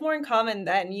 we have more in common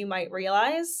than you might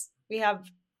realize.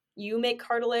 You make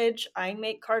cartilage, I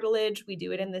make cartilage, we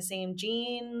do it in the same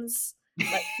genes.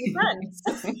 Let's be friends.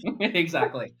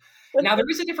 Exactly. Now, there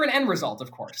is a different end result,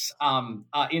 of course. Yeah,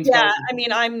 I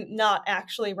mean, I'm not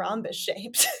actually rhombus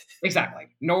shaped. Exactly.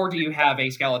 Nor do you have a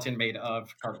skeleton made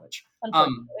of cartilage.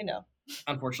 Unfortunately, no.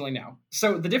 Unfortunately, no.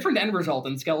 So the different end result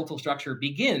in skeletal structure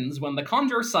begins when the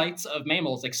chondrocytes of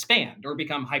mammals expand or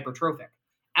become hypertrophic.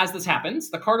 As this happens,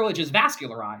 the cartilage is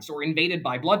vascularized or invaded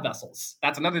by blood vessels.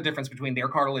 That's another difference between their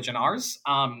cartilage and ours.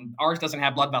 Ours doesn't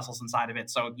have blood vessels inside of it,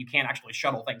 so you can't actually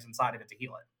shuttle things inside of it to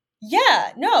heal it.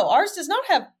 Yeah, no, ours does not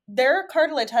have. Their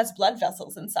cartilage has blood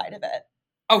vessels inside of it.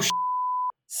 Oh,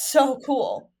 so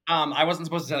cool. I wasn't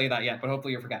supposed to tell you that yet, but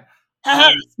hopefully you'll forget.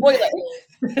 Spoiler.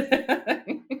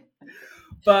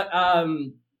 But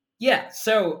yeah,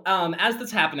 so as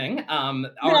that's happening, our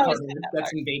cartilage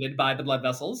gets invaded by the blood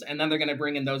vessels, and then they're going to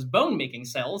bring in those bone-making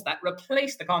cells that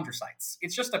replace the chondrocytes.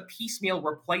 It's just a piecemeal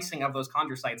replacing of those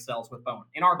chondrocyte cells with bone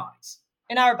in our bodies.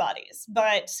 In our bodies,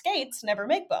 but skates never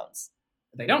make bones.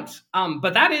 They don't.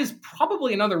 But that is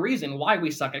probably another reason why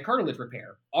we suck at cartilage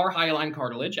repair. Our hyaline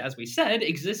cartilage, as we said,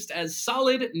 exists as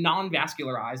solid,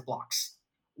 non-vascularized blocks.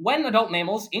 When adult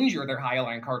mammals injure their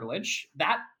hyaline cartilage,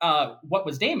 that what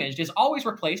was damaged is always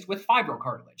replaced with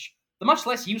fibrocartilage, the much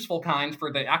less useful kind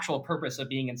for the actual purpose of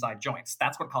being inside joints.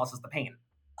 That's what causes the pain.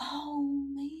 Oh,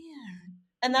 man.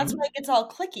 And that's why it gets all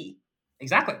clicky.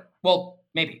 Exactly. Well,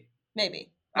 maybe. I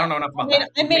don't know enough about that.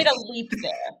 I made a leap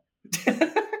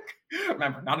there.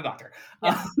 Remember, not a doctor.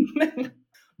 Yeah.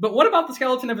 But what about the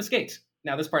skeleton of a skate?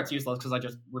 Now, this part's useless because I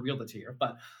just revealed it to you,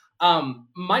 but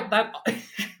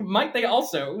might they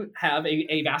also have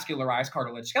a vascularized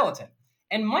cartilage skeleton?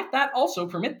 And might that also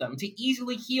permit them to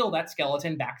easily heal that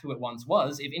skeleton back to what it once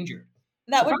was if injured?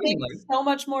 That would make so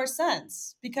much more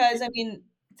sense because, I mean,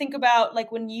 think about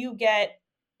like when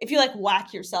if you like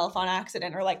whack yourself on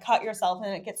accident or like cut yourself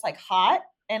and it gets like hot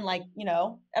and like, you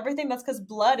know, everything, that's because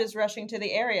blood is rushing to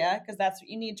the area because that's what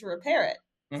you need to repair it.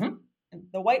 Mm-hmm. And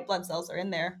the white blood cells are in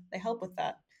there. They help with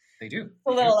that. They do.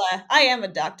 I am a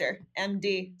doctor,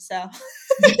 MD, so.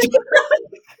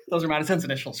 Those are Madison's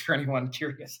initials for anyone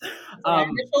curious.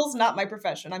 Initials, not my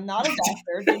profession. I'm not a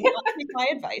doctor. Do not take my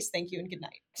advice. Thank you and good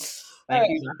night. Thank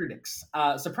you, Dr. Dix.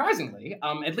 Surprisingly,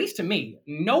 at least to me,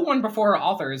 no one before our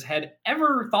authors had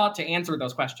ever thought to answer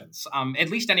those questions.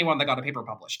 At least anyone that got a paper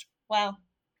published. Wow.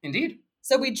 Indeed.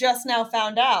 So we just now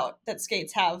found out that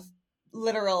skates have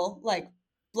literal, like,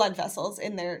 blood vessels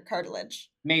in their cartilage.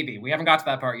 Maybe. We haven't got to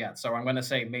that part yet, so I'm going to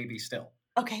say maybe still.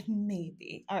 Okay,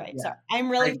 maybe. All right, sorry. I'm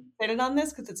really excited on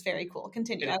this because it's very cool.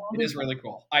 Continue. It is really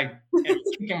cool. I am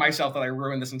kicking myself that I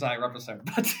ruined this entire episode.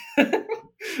 But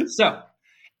so,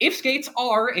 if skates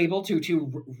are able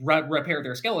to repair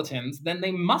their skeletons, then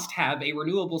they must have a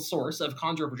renewable source of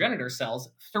chondroprogenitor cells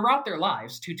throughout their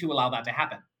lives to allow that to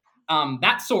happen.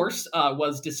 That source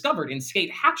was discovered in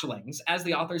skate hatchlings as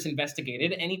the authors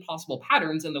investigated any possible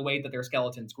patterns in the way that their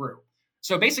skeletons grew.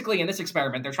 So basically, in this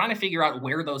experiment, they're trying to figure out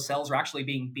where those cells are actually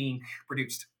being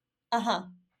produced. Uh-huh.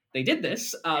 They did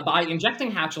this by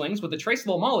injecting hatchlings with a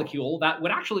traceable molecule that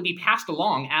would actually be passed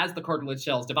along as the cartilage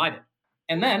cells divided.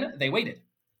 And then they waited.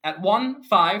 At 1,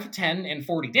 5, 10, and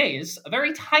 40 days, a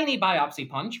very tiny biopsy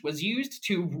punch was used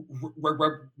to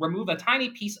remove a tiny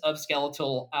piece of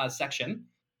skeletal section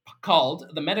called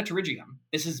the metapterygium.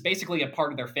 This is basically a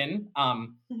part of their fin,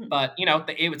 but, you know,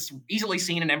 it's easily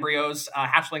seen in embryos,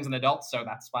 hatchlings, and adults, so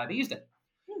that's why they used it.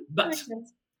 But,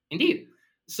 indeed.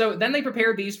 So then they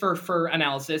prepared these for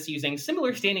analysis using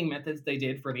similar staining methods they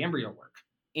did for the embryo work.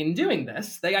 In doing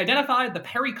this, they identified the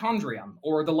perichondrium,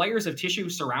 or the layers of tissue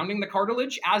surrounding the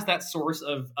cartilage, as that source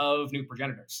of new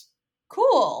progenitors.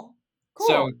 Cool.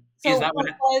 So is that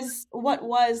what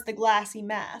was the glassy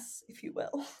mass, if you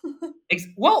will?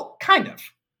 Well, kind of.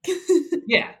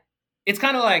 Yeah. It's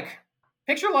kind of like,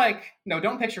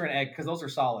 don't picture an egg, because those are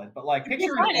solid, but like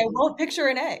picture an egg. I won't picture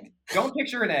an egg. Don't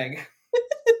picture an egg.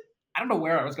 I don't know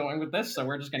where I was going with this, so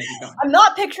we're just going to keep going. I'm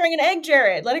not picturing an egg,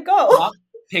 Jared. Let it go. Stop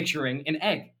picturing an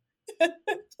egg.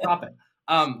 Stop it.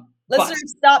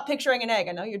 Listeners, stop picturing an egg.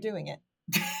 I know you're doing it.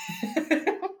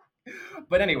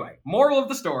 But anyway, moral of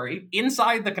the story,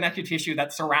 inside the connective tissue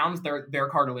that surrounds their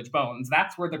cartilage bones,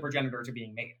 that's where the progenitors are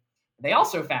being made. They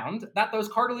also found that those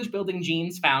cartilage-building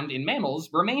genes found in mammals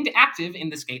remained active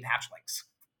in the skate hatchlings.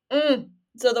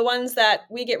 So the ones that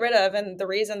we get rid of, and the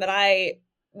reason that I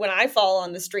when I fall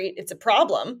on the street, it's a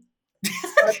problem.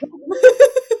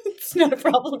 It's not a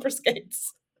problem for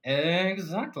skates.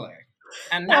 Exactly.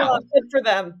 And now, good for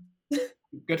them.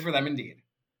 Good for them indeed.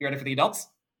 You ready for the adults?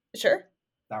 Sure.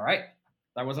 All right.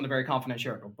 That wasn't a very confident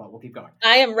share, but we'll keep going.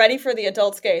 I am ready for the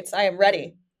adult skates. I am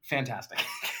ready. Fantastic.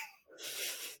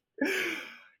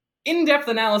 In-depth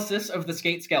analysis of the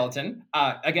skate skeleton,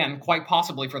 again, quite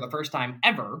possibly for the first time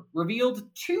ever, revealed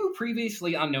two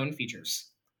previously unknown features.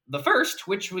 The first,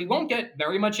 which we won't get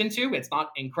very much into, it's not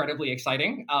incredibly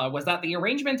exciting, was that the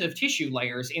arrangement of tissue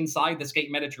layers inside the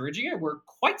skate metapterygia were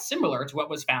quite similar to what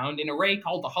was found in a ray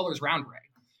called the Huller's round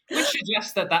ray, which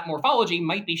suggests that morphology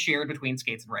might be shared between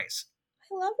skates and rays.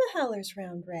 I love the Huller's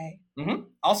round ray. Mm-hmm.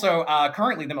 Also,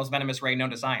 currently the most venomous ray known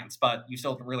to science, but you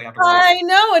still really have to. I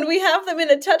know, and we have them in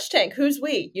a touch tank. Who's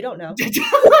we? You don't know.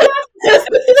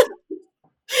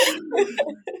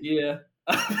 Yeah.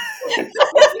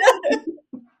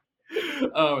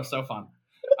 Oh, so fun.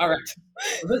 All right.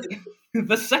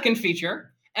 The second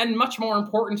feature, and much more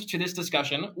important to this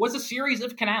discussion, was a series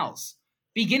of canals,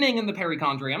 beginning in the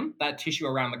perichondrium, that tissue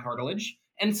around the cartilage,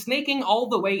 and snaking all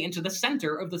the way into the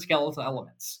center of the skeletal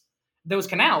elements. Those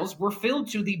canals were filled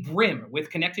to the brim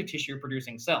with connective tissue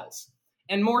producing cells,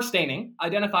 and more staining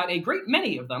identified a great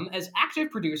many of them as active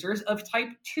producers of type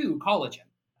 2 collagen.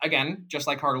 Again, just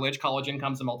like cartilage, collagen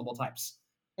comes in multiple types.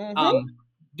 Mm-hmm.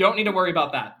 Don't need to worry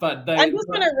about that. But I'm just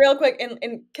gonna real quick, and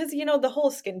because the whole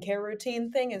skincare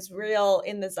routine thing is real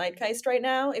in the zeitgeist right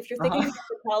now. If you're thinking about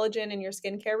the collagen in your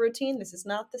skincare routine, this is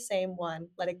not the same one.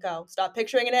 Let it go. Stop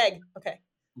picturing an egg. Okay.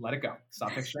 Let it go.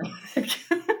 Stop picturing.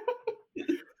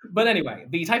 But anyway,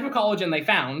 the type of collagen they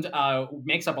found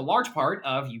makes up a large part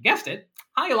of, you guessed it,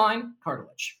 hyaline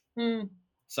cartilage.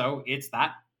 So it's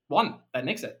that one that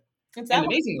makes it. And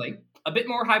amazingly, a bit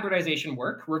more hybridization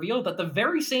work revealed that the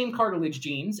very same cartilage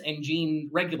genes and gene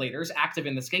regulators active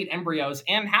in the skate embryos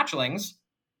and hatchlings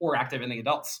were active in the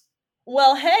adults.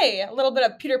 Well, hey, a little bit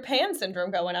of Peter Pan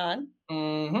syndrome going on.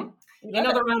 Mm-hmm.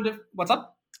 Another round of... What's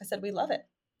up? I said we love it.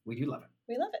 We do love it.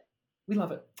 We love it. We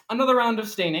love it. Another round of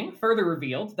staining further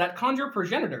revealed that chondro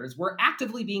progenitors were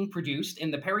actively being produced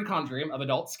in the perichondrium of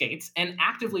adult skates and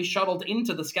actively shuttled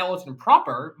into the skeleton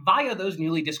proper via those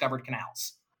newly discovered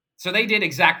canals. So they did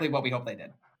exactly what we hoped they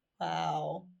did.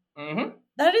 Wow. Mm-hmm.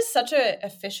 That is such an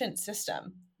efficient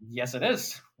system. Yes, it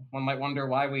is. One might wonder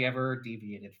why we ever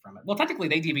deviated from it. Well, technically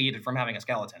they deviated from having a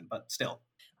skeleton, but still.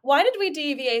 Why did we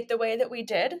deviate the way that we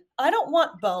did? I don't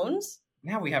want bones.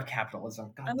 Now we have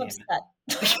capitalism. God I'm damn upset.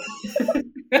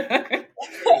 it.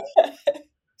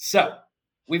 So,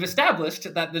 we've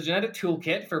established that the genetic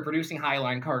toolkit for producing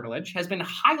hyaline cartilage has been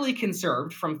highly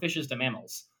conserved from fishes to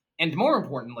mammals. And more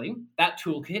importantly, that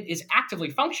toolkit is actively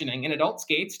functioning in adult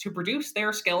skates to produce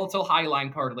their skeletal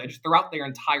hyaline cartilage throughout their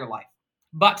entire life.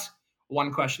 But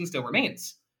one question still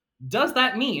remains. Does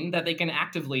that mean that they can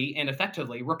actively and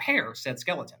effectively repair said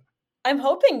skeleton? I'm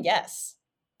hoping yes.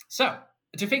 So,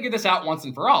 to figure this out once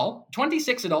and for all,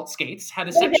 26 adult skates had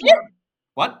a section...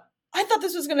 What? I thought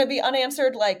this was going to be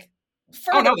unanswered, like,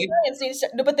 further science needs to...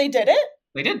 No, but they did it?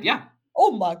 They did, yeah.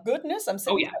 Oh my goodness, I'm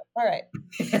sick. Oh, yeah. All right.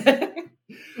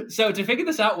 So, to figure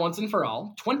this out once and for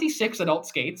all, 26 adult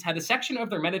skates had a section of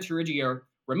their metapterygia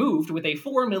removed with a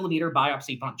 4mm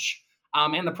biopsy punch.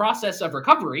 And the process of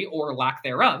recovery, or lack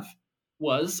thereof,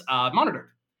 was monitored.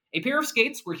 A pair of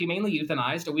skates were humanely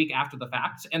euthanized a week after the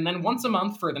fact, and then once a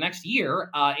month for the next year,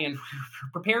 and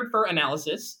prepared for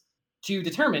analysis to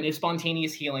determine if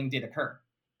spontaneous healing did occur.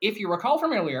 If you recall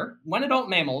from earlier, when adult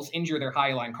mammals injure their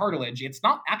hyaline cartilage, it's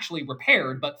not actually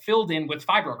repaired, but filled in with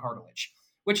fibrocartilage,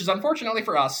 which is unfortunately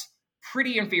for us,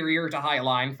 pretty inferior to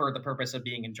hyaline for the purpose of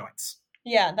being in joints.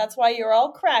 Yeah, that's why you're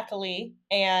all crackly,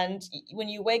 and when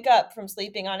you wake up from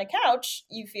sleeping on a couch,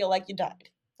 you feel like you died.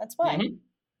 That's why. Mm-hmm.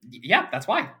 Yeah, that's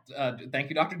why. Thank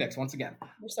you, Dr. Dix, once again.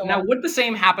 So now, would the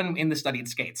same happen in the studied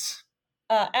skates?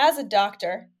 As a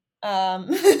doctor, no,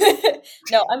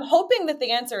 I'm hoping that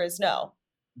the answer is no.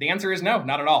 The answer is no,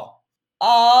 not at all.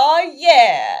 Oh,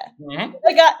 yeah. Mm-hmm.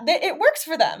 It works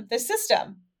for them, the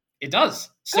system. It does.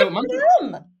 Good for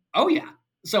them. Oh, yeah.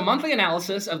 So monthly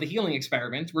analysis of the healing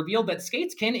experiment revealed that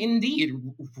skates can indeed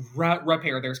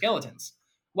repair their skeletons.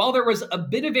 While there was a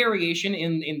bit of variation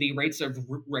in the rates of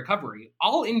recovery,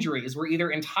 all injuries were either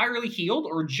entirely healed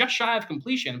or just shy of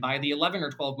completion by the 11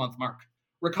 or 12-month mark.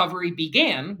 Recovery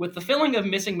began with the filling of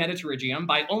missing metapterygium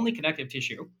by only connective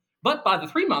tissue, but by the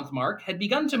 3-month mark had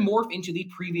begun to morph into the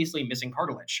previously missing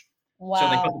cartilage. Wow. So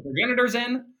they put the progenitors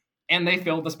in, and they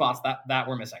filled the spots that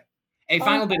were missing.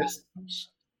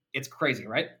 It's crazy,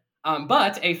 right?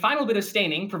 But a final bit of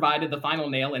staining provided the final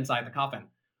nail inside the coffin.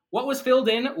 What was filled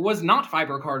in was not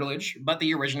fibrocartilage, but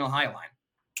the original hyaline.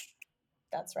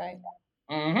 That's right.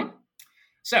 Mm-hmm.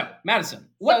 So, Madison,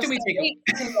 what do we take?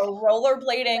 They can go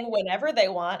rollerblading whenever they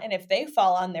want, and if they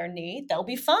fall on their knee, they'll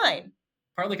be fine.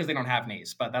 Partly because they don't have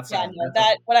knees, but that's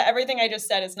everything I just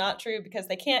said is not true because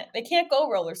they can't go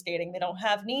roller skating. They don't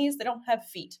have knees. They don't have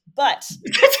feet. But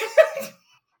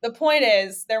the point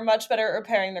is, they're much better at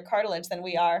repairing their cartilage than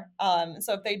we are.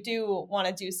 So if they do want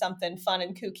to do something fun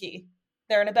and kooky,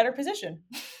 they're in a better position.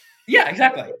 Yeah,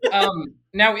 exactly.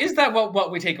 Now, is that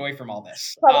what we take away from all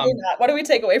this? Probably not. What do we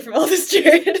take away from all this,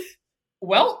 Jared?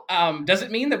 Well, does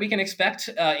it mean that we can expect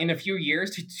in a few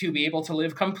years to be able to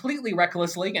live completely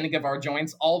recklessly and give our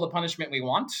joints all the punishment we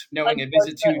want, knowing a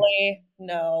visit to...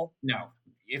 No.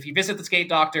 If you visit the skate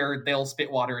doctor, they'll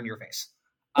spit water in your face.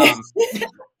 And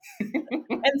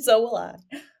so will I.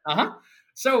 Uh-huh.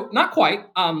 So, not quite,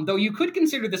 though you could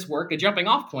consider this work a jumping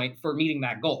off point for meeting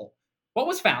that goal. What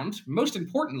was found, most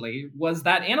importantly, was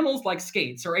that animals like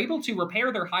skates are able to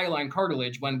repair their hyaline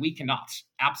cartilage when we cannot.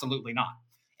 Absolutely not.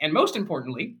 And most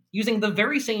importantly, using the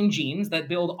very same genes that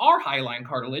build our hyaline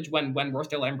cartilage when we're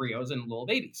still embryos and little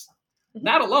babies. Mm-hmm.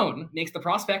 That alone makes the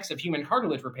prospects of human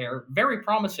cartilage repair very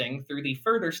promising through the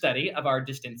further study of our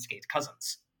distant skate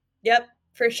cousins. Yep,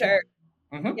 for sure.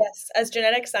 Mm-hmm. Yes, as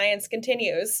genetic science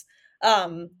continues,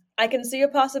 I can see a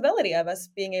possibility of us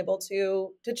being able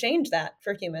to change that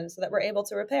for humans so that we're able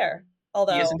to repair.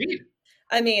 Although, yes, indeed.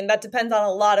 I mean, that depends on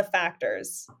a lot of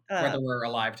factors. Whether we're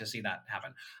alive to see that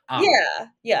happen.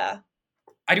 Yeah.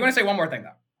 I do want to say one more thing,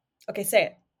 though. Okay, say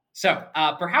it. So,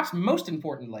 perhaps most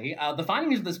importantly, the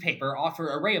findings of this paper offer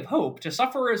a ray of hope to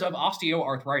sufferers of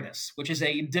osteoarthritis, which is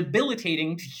a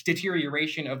debilitating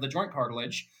deterioration of the joint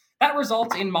cartilage that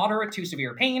results in moderate to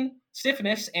severe pain,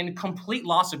 stiffness, and complete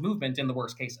loss of movement in the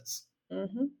worst cases.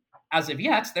 Mm-hmm. As of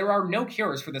yet, there are no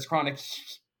cures for this chronic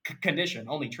condition,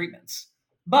 only treatments.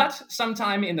 But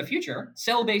sometime in the future,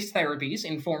 cell-based therapies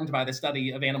informed by the study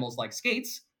of animals like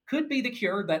skates could be the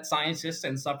cure that scientists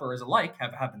and sufferers alike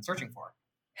have been searching for.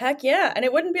 Heck yeah. And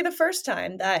it wouldn't be the first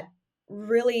time that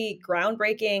really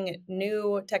groundbreaking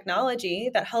new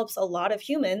technology that helps a lot of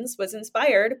humans was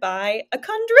inspired by a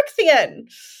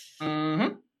chondrichthian.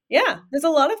 Mm-hmm. Yeah, there's a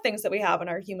lot of things that we have in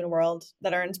our human world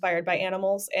that are inspired by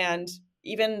animals, and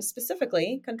even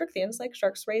specifically chondrichthians like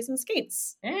sharks, rays, and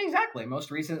skates. Exactly.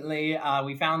 Most recently,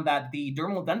 we found that the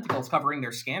dermal denticles covering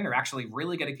their skin are actually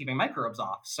really good at keeping microbes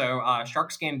off. So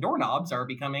shark skin doorknobs are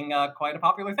becoming quite a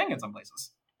popular thing in some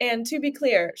places. And to be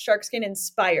clear, shark skin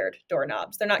inspired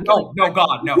doorknobs. They're not. No,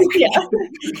 God, no. Yeah,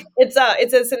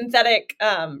 it's a synthetic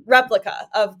replica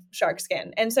of shark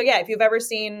skin. And so, yeah, if you've ever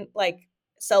seen like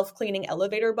self-cleaning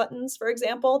elevator buttons, for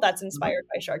example, that's inspired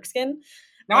by shark skin.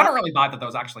 Now, I don't really buy that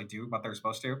those actually do what they're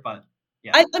supposed to, but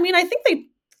yeah. I mean, I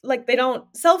think they don't,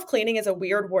 self-cleaning is a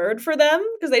weird word for them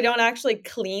because they don't actually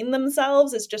clean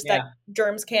themselves. It's just that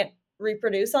germs can't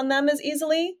reproduce on them as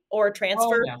easily or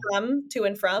transfer from to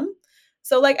and from.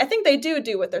 So, like, I think they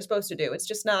do what they're supposed to do. It's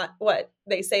just not what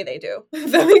they say they do,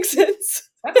 if that makes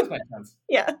sense. That does make sense.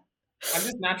 Yeah. I'm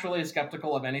just naturally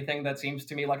skeptical of anything that seems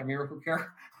to me like a miracle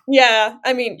cure. Yeah.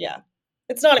 I mean, yeah.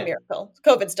 It's not a miracle.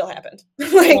 COVID still happened.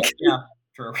 Yeah,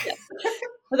 true. Yeah.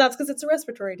 But that's because it's a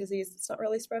respiratory disease. It's not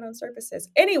really spread on surfaces.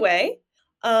 Anyway,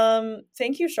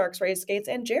 thank you, Sharks, Rays, Skates,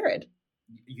 and Jared.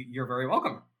 You're very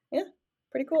welcome. Yeah.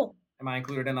 Pretty cool. Am I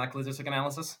included in that cladistic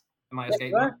analysis? Am I a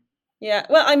skate? Yeah.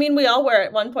 Well, I mean, we all were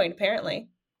at one point, apparently.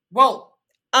 Well,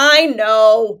 I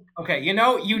know. Okay, you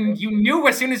knew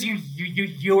as soon as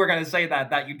you were going to say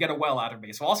that you'd get a well out of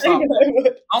me. So I'll stop.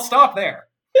 I'll stop there.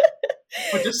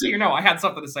 But just so you know, I had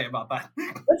something to say about that.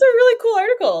 That's a really cool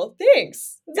article.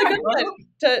 Thanks. It's a good one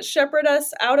to shepherd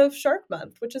us out of Shark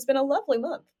Month, which has been a lovely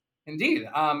month. Indeed.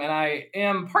 And I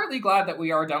am partly glad that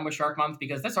we are done with Shark Month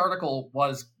because this article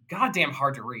was goddamn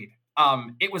hard to read.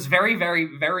 It was very,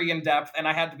 very, very in-depth, and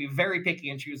I had to be very picky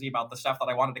and choosy about the stuff that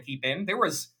I wanted to keep in.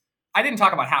 I didn't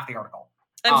talk about half the article.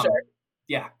 I'm sure.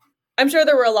 Yeah. I'm sure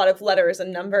there were a lot of letters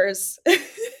and numbers.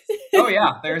 Oh,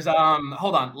 yeah. There's,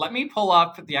 hold on. Let me pull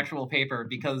up the actual paper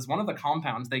because one of the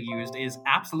compounds they used is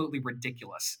absolutely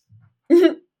ridiculous.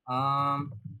 I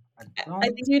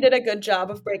think you did a good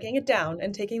job of breaking it down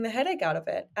and taking the headache out of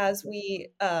it, as we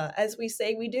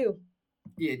say we do.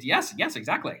 Yes,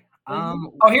 exactly.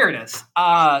 Here it is.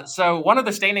 So one of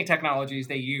the staining technologies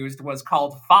they used was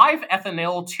called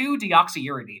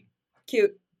 5-ethinyl-2-deoxyuridine.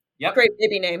 Cute. Yep. Great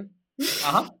baby name.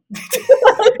 Uh-huh.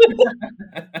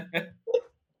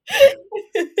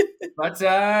 But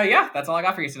that's all I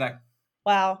got for you today.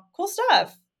 Wow. Cool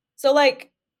stuff. So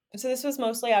this was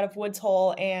mostly out of Woods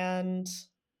Hole and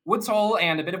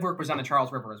a bit of work was done in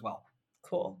Charles River as well.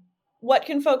 Cool. What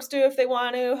can folks do if they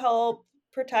want to help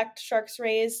protect sharks'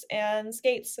 rays and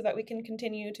skates so that we can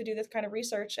continue to do this kind of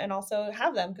research and also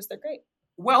have them because they're great.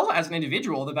 Well, as an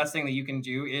individual, the best thing that you can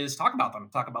do is talk about them.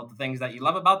 Talk about the things that you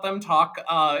love about them. Talk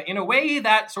in a way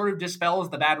that sort of dispels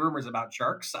the bad rumors about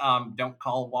sharks. Don't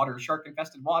call waters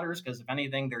shark-infested waters, because if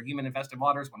anything, they're human-infested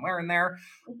waters when we're in there.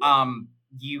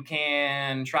 You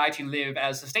can try to live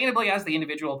as sustainably as the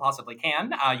individual possibly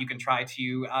can. You can try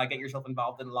to get yourself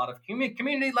involved in a lot of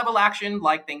community-level action,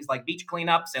 like things like beach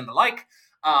cleanups and the like.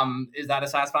 Is that a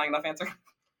satisfying enough answer?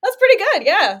 That's pretty good.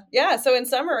 Yeah. So in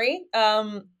summary,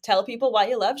 tell people why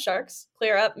you love sharks,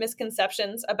 clear up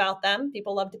misconceptions about them.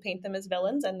 People love to paint them as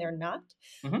villains and they're not.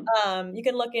 You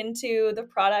can look into the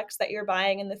products that you're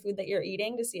buying and the food that you're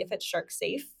eating to see if it's shark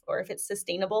safe or if it's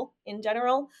sustainable in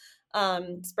general.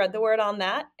 Spread the word on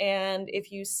that. And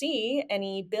if you see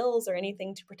any bills or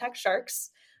anything to protect sharks,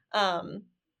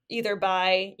 either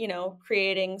by,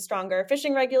 creating stronger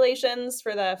fishing regulations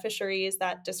for the fisheries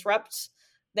that disrupt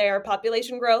their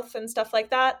population growth and stuff like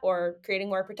that, or creating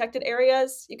more protected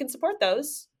areas, you can support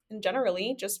those. And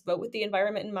generally, just vote with the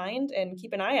environment in mind and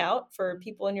keep an eye out for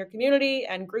people in your community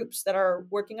and groups that are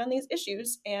working on these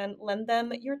issues and lend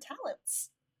them your talents.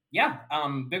 Yeah,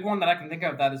 big one that I can think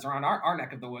of that is around our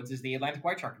neck of the woods is the Atlantic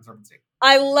White Shark Conservancy.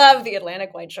 I love the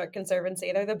Atlantic White Shark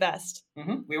Conservancy. They're the best.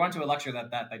 We went to a lecture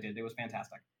that they did. It was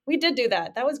fantastic. We did do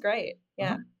that. That was great.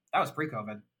 Yeah. That was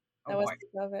pre-COVID. That was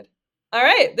pre-COVID. All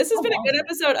right. This has been a good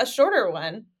episode, a shorter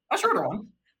one.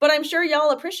 But I'm sure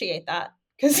y'all appreciate that.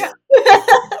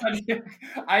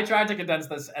 I tried to condense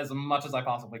this as much as I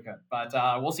possibly could, but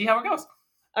we'll see how it goes.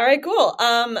 All right, cool.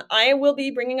 I will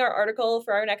be bringing our article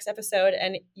for our next episode,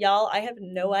 and y'all, I have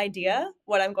no idea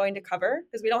what I'm going to cover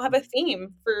because we don't have a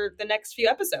theme for the next few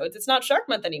episodes. It's not Shark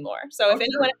Month anymore. So if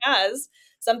anyone has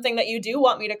something that you do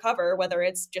want me to cover, whether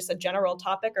it's just a general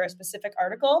topic or a specific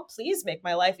article, please make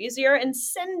my life easier and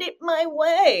send it my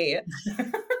way.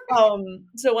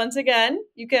 So once again,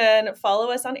 you can follow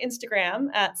us on Instagram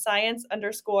at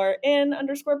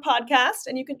science_in_podcast,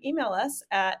 and you can email us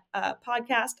at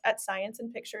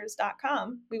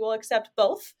podcast@scienceandpictures.com. We will accept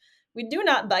both. We do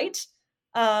not bite.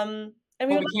 And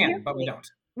we can, but we don't.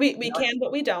 We can,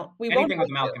 but we don't. We anything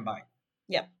with mouth can bite.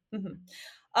 Yep.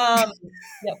 Yep.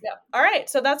 All right.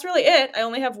 So that's really it. I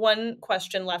only have one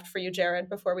question left for you, Jared,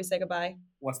 before we say goodbye.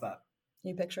 What's that?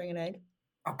 You picturing an egg?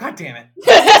 Oh, God damn it.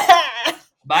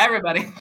 Bye, everybody.